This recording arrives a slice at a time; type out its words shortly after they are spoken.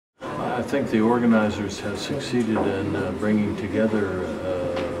I think the organizers have succeeded in bringing together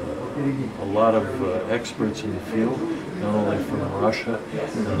a lot of experts in the field, not only from Russia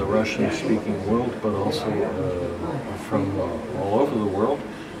and the Russian-speaking world, but also from all over the world.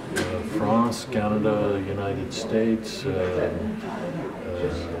 France, Canada, United States.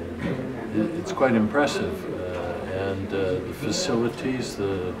 It's quite impressive. And the facilities,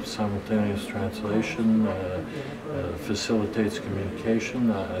 the simultaneous translation, facilitates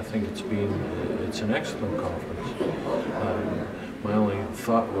communication. I think it's an excellent conference. My only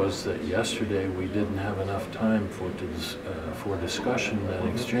thought was that yesterday we didn't have enough time for discussion and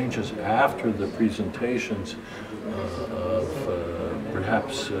exchanges after the presentations of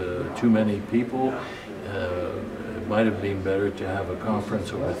perhaps too many people. It might have been better to have a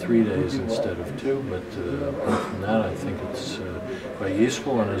conference over 3 days instead of 2, but apart from that, I think it's quite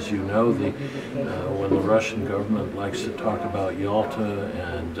useful. And as you know, when the Russian government likes to talk about Yalta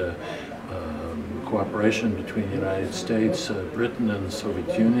and cooperation between the United States, Britain, and the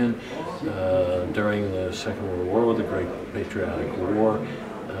Soviet Union during the Second World War, the Great Patriotic War,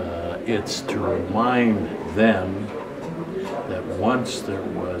 it's to remind them that once there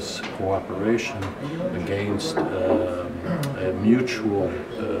was cooperation against a mutual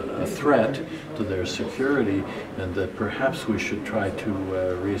threat to their security, and that perhaps we should try to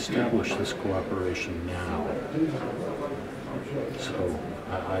reestablish this cooperation now. So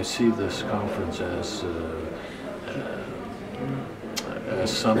I see this conference as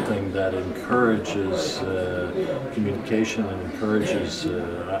something that encourages communication and encourages.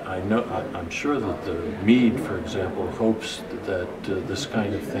 I'm sure that the Mead, for example, hopes that this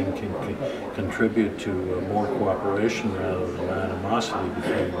kind of thing can contribute to more cooperation rather than animosity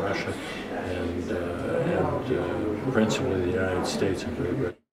between Russia and principally the United States and Great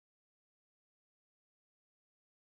Britain.